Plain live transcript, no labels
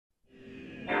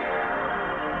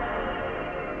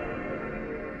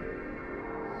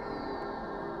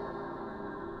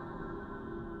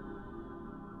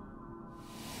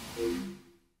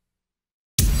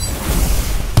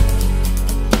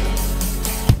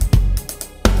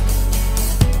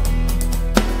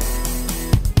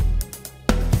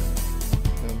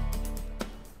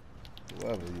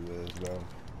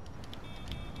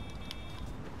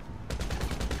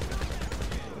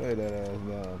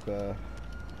God.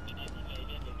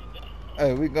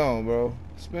 Hey, we gone, bro.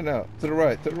 Spin out. To the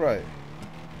right, to the right.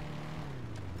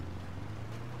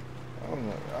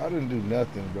 I didn't do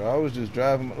nothing, bro. I was just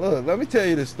driving. Look, let me tell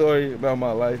you the story about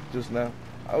my life just now.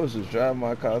 I was just driving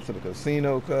my car to the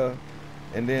casino car,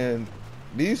 and then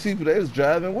these people, they was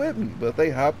driving with me, but they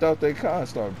hopped out their car and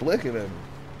started blinking at me.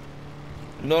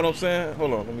 You know what I'm saying?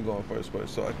 Hold on, let me go on first place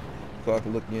so I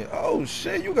can look in. Oh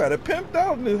shit, you got it pimped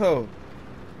out in this hoe.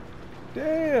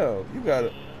 Damn, you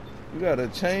got a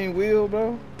chain wheel,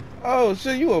 bro. Oh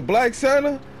shit, you a black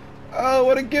Santa? Oh,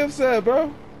 what a gift set,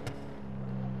 bro.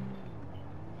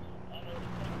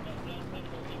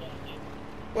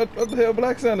 What the hell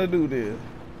Black Santa do then?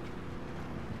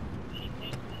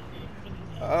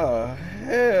 Oh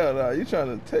hell nah, you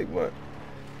trying to take my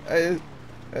hey,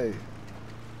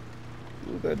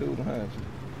 who's that dude behind you?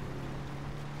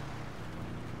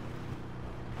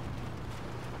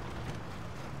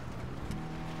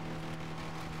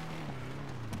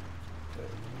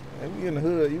 Hey, we in the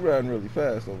hood, you riding really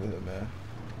fast over here, man.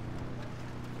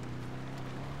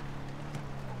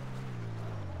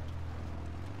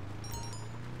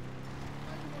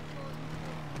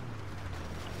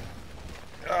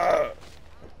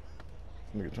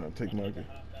 Nigga trying to take my gift.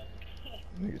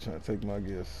 Nigga trying to take my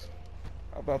gifts.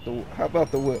 How about the whip?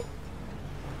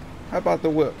 How about the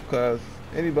whip? Cause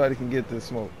anybody can get this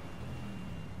smoke.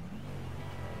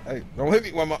 Hey, don't hit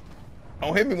me while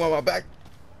my back.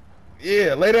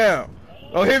 Yeah, lay down.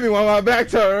 Don't hit me while my back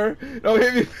turn. Don't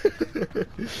hit me.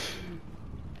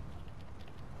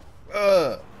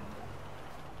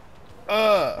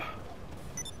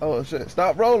 Oh shit!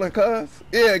 Stop rolling, cuz.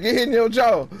 Yeah, get hit in your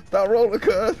jaw. Stop rolling,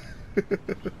 cuz.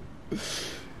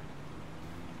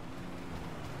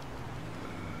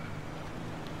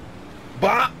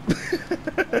 Bop!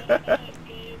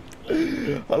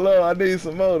 Hello, I need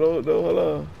some more. No, hold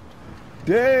on.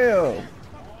 Damn.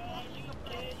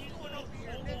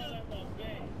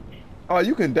 Oh,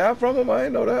 you can die from him? I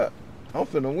ain't know that. I'm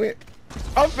finna win.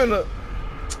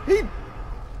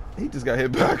 He just got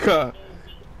hit by a car.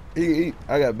 I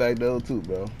got back there too,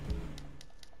 bro.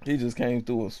 He just came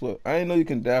through and swept. I didn't know you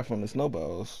can die from the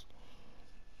snowballs.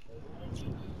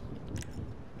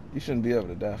 You shouldn't be able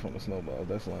to die from the snowballs.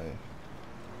 That's lame.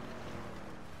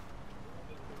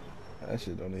 That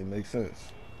shit don't even make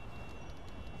sense.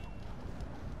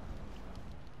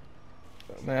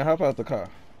 Man, hop out the car.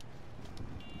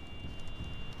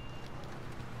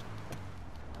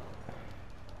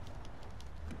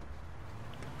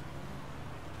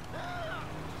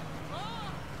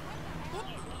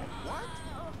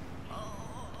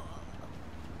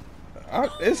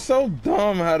 It's so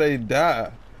dumb how they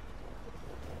die.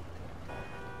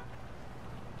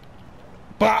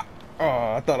 Bop!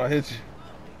 Oh, I thought I hit you.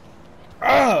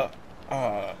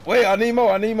 Wait, I need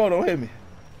more. Don't hit me.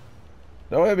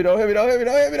 Don't hit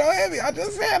me. I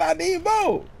just said I need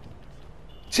more.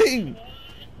 Cheating.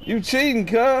 You cheating,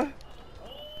 cuz.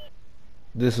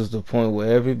 This is the point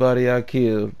where everybody I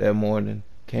killed that morning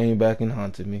came back and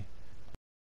haunted me.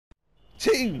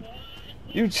 Cheating.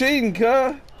 You cheating,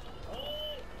 cuz.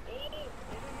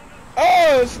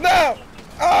 Oh, snap.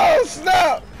 Oh,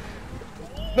 snap.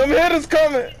 Them hitters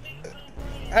coming.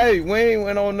 Hey, we ain't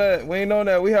went on that. We ain't on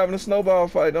that. We having a snowball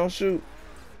fight. Don't shoot.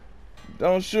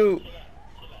 Don't shoot.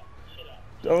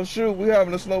 Don't shoot. We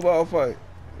having a snowball fight.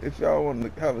 If y'all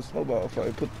want to have a snowball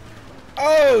fight, put.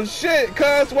 Oh shit,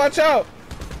 cuz, watch out.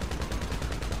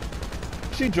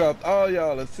 She dropped all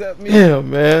y'all except me. Yeah,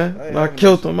 man. I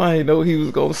killed him. I didn't know he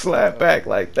was gonna slap back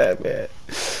like that, man.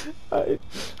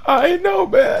 I ain't know,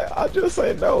 man. I just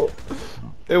ain't know.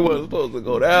 It wasn't supposed to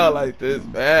go down like this,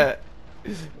 man.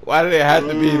 Why did it have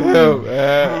to be him,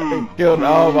 man? They killed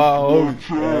all my homies,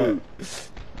 man.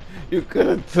 You could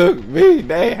have took me.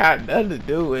 They had nothing to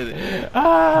do with it.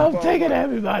 I'm taking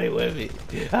everybody with me.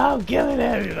 I'm killing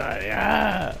everybody.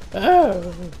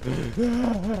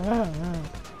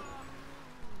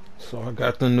 So I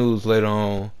got the news later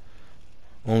on.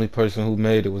 Only person who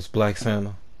made it was Black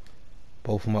Santa.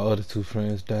 Both of my other two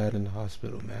friends died in the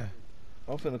hospital, man.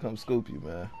 I'm finna come scoop you,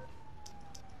 man.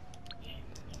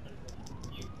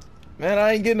 Man,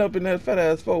 I ain't getting up in that fat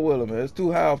ass 4-wheeler, man. It's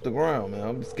too high off the ground, man.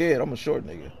 I'm scared. I'm a short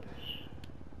nigga.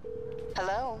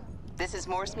 Hello, this is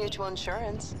Morse Mutual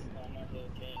Insurance.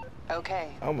 Okay.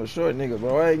 I'm a short nigga,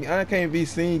 bro. I can't be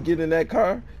seen getting in that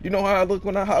car. You know how I look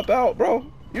when I hop out, bro?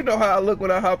 You know how I look when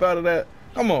I hop out of that?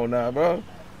 Come on now, bro.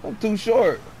 I'm too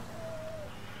short.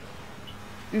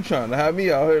 You trying to have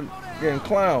me out here getting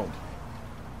clowned.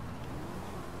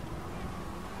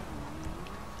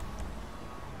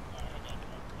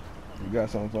 You got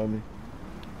something for me?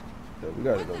 Yeah, we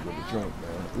gotta go get a drink,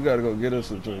 man. We gotta go get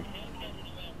us a drink.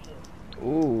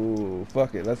 Ooh,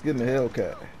 fuck it. Let's get in the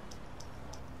Hellcat.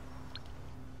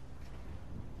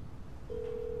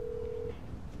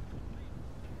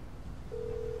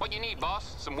 What you need,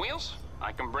 boss? Some wheels?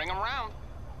 I can bring them around.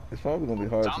 It's probably gonna be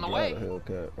hard It's to on the drive way. a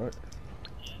Hellcat, right?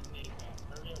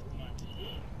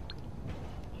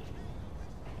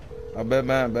 I bet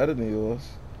mine better than yours.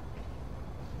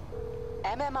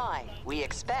 MMI, we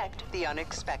expect the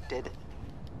unexpected.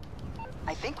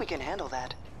 I think we can handle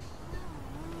that.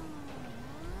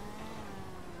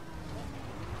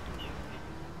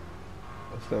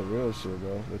 That's that real shit,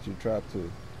 bro, that you trapped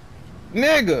to.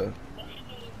 Nigga!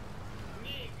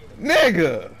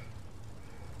 Nigga!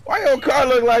 Why your car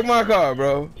look like my car,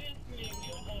 bro?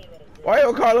 Why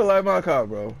your car look like my car,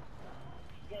 bro?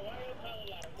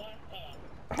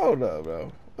 Hold up,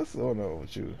 bro. What's going on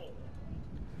with you?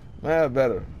 Man,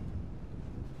 better.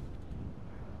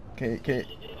 Can't.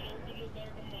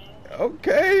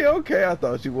 Okay. I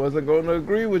thought you wasn't gonna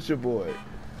agree with your boy.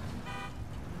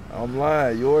 I'm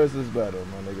lying. Yours is better,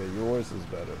 my nigga. Yours is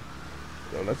better.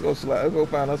 Yo, let's go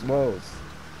find us some hoes.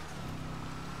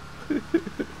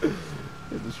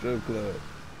 Hit the strip club.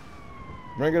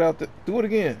 Bring it out. Do it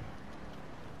again.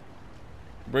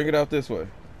 Bring it out this way.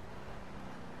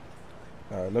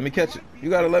 All right, let me catch it. You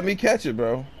gotta let me catch it,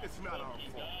 bro.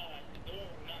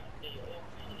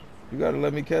 You gotta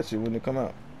let me catch it when it come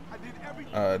out.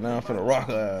 All right, now I'm finna rock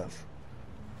her ass.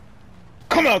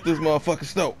 Come out this motherfucking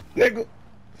snow, nigga.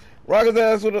 Rock his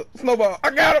ass with a snowball.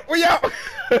 I got it. We out.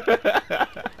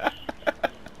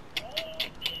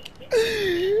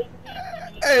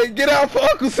 Hey, get out for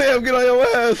Uncle Sam. Get on your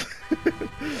ass.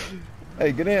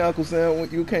 Hey, get in, Uncle Sam.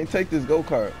 You can't take this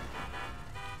go-kart.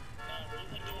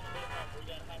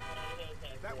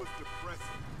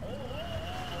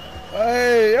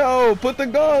 Hey, yo, put the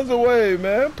guns away,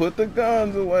 man. Put the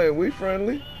guns away. We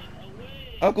friendly.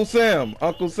 Uncle Sam.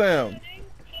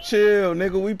 Chill,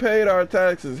 nigga. We paid our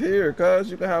taxes here,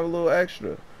 cuz. You can have a little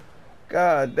extra.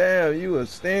 God damn, you a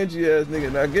stingy ass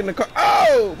nigga. Now get in the car.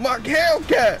 Oh, my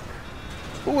Hellcat.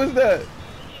 Who is that?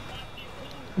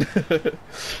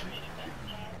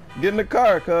 Get in the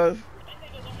car, cuz.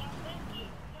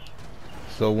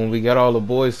 So when we got all the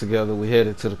boys together, we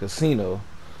headed to the casino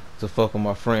to fuck with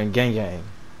my friend Gang Gang.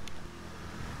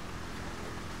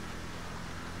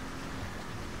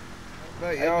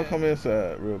 Hey, y'all come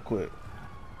inside real quick.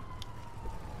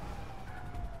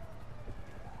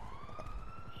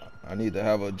 I need to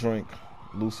have a drink,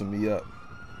 loosen me up.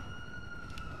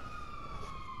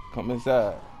 Come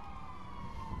inside.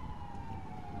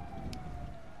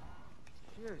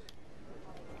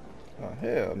 Oh,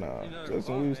 hell no. Just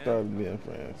when we started being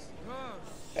friends.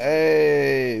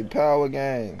 Hey, Power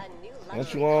Gang.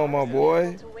 What you on, my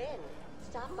boy?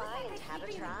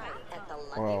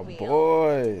 Oh,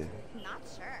 boy.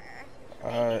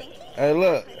 Alright. Hey,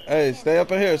 look. Hey, stay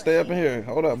up in here.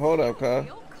 Hold up, cuz.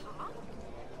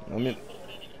 Let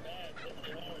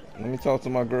me talk to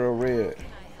my girl, Red.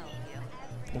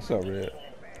 What's up, Red?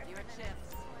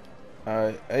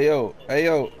 Alright. Hey,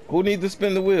 yo. Who needs to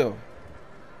spin the wheel?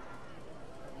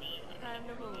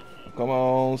 Come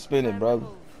on, spin it, brother.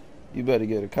 You better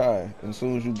get a car. And as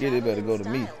soon as you get it, better go to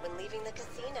me.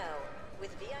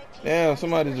 Damn,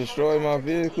 somebody destroyed my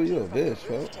vehicle. You a bitch,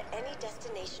 folks.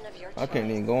 I can't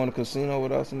even go in the casino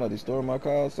without somebody storing my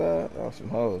car outside. Oh, some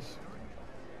hoes.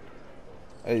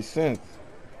 Hey, Synth,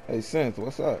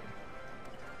 what's up?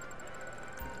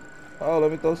 Oh, let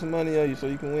me throw some money on you so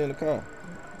you can win the car.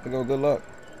 Here go, good luck.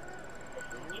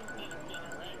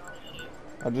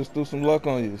 I just threw some luck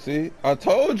on you, see? I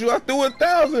told you I threw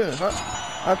 1,000.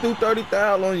 I threw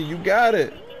 30,000 on you. You got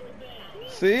it.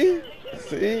 See?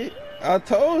 I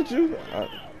told you.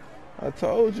 I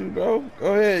told you, bro.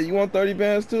 Go ahead. You want 30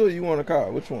 bands too, or you want a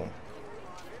car? Which one?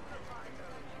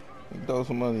 Let me throw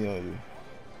some money on you.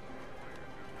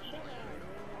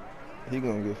 He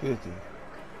gonna get 50.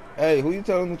 Hey, who you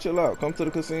telling to chill out? Come to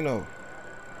the casino.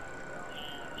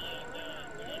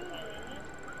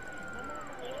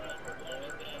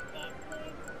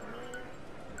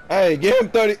 Hey, give him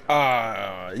 30.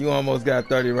 Ah, you almost got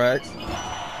 30 racks.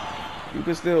 You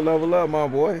can still level up, my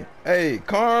boy. Hey,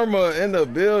 Karma in the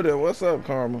building. What's up,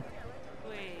 Karma?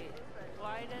 Wait,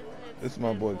 why doesn't it? This is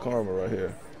my boy Karma right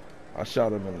here. I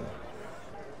shot him in the...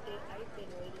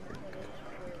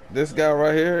 This guy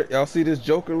right here, y'all see this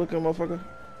Joker looking motherfucker?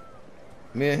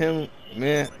 Me and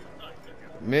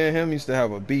him used to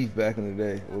have a beef back in the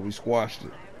day where we squashed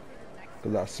it.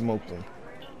 Cause I smoked him.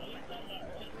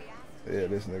 Yeah,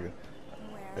 this nigga.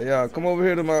 Hey, y'all, come over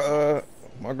here to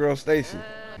my girl Stacy.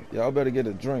 Y'all better get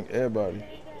a drink, everybody.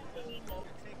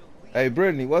 Hey,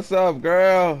 Brittany, what's up,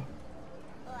 girl?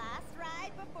 Last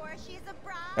ride before she's a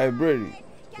bride. Hey, Brittany,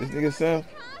 this nigga Sam.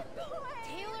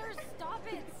 Taylor, stop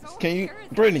it. So Can you,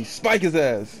 embarrassing. Brittany, spike his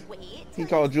ass. Wait He till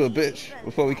called you a see. bitch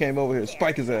before we came over here.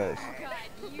 Spike his ass. Oh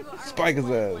God, you are Spike his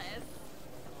ass. relentless.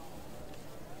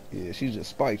 Yeah, she just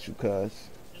spiked you, cuz.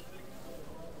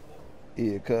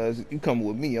 Yeah, cuz, you coming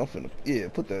with me. I'm finna, yeah,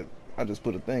 put that, I just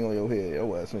put a thing on your head.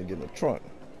 Your ass finna get in the trunk.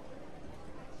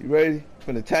 You ready?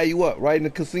 Finna tie you up right in the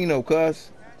casino,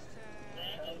 cuz.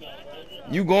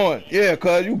 You going. Yeah,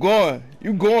 cuz, you going.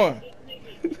 You going.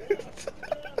 See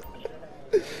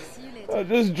you later. I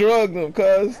just drugged him,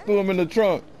 cuz. Threw him in the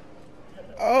trunk.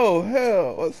 Oh,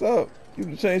 hell. What's up? You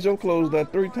can change your clothes done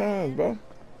 3 times, bro.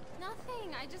 Nothing.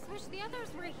 I just wish the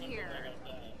others were here.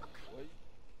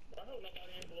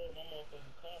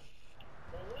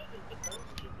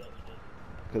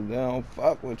 Cause they don't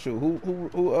fuck with you. Who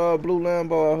blue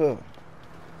Lambo out here?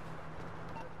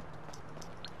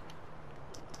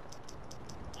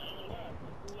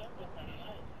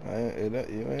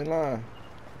 You ain't lying.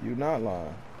 You not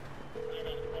lying.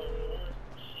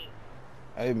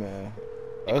 Hey man,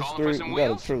 You us calling three, for some we got a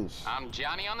wheels? truce. I'm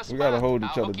Johnny on the spot. We gotta hold each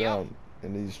I'll other hook you up. down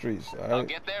in these streets, I'll alright?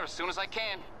 get there as soon as I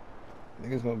can.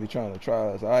 Niggas gonna be trying to try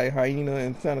us. Alright, Hyena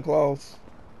and Santa Claus.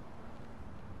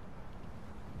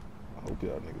 I hope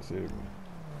y'all niggas hear me.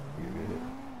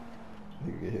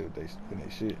 Nigga get hit with they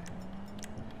shit.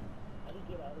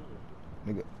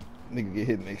 Nigga get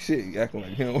hit in they shit. You acting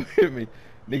like he don't hear me.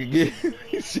 Nigga get hit in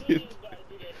they shit.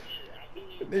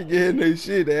 Nigga get hit in they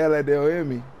shit. They act like they don't hear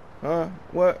me. Huh?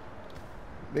 What?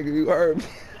 Nigga, you heard me.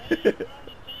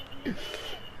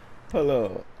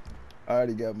 Hello. I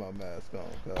already got my mask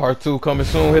on. Part 2 coming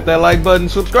soon. Hit that like button.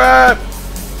 Subscribe.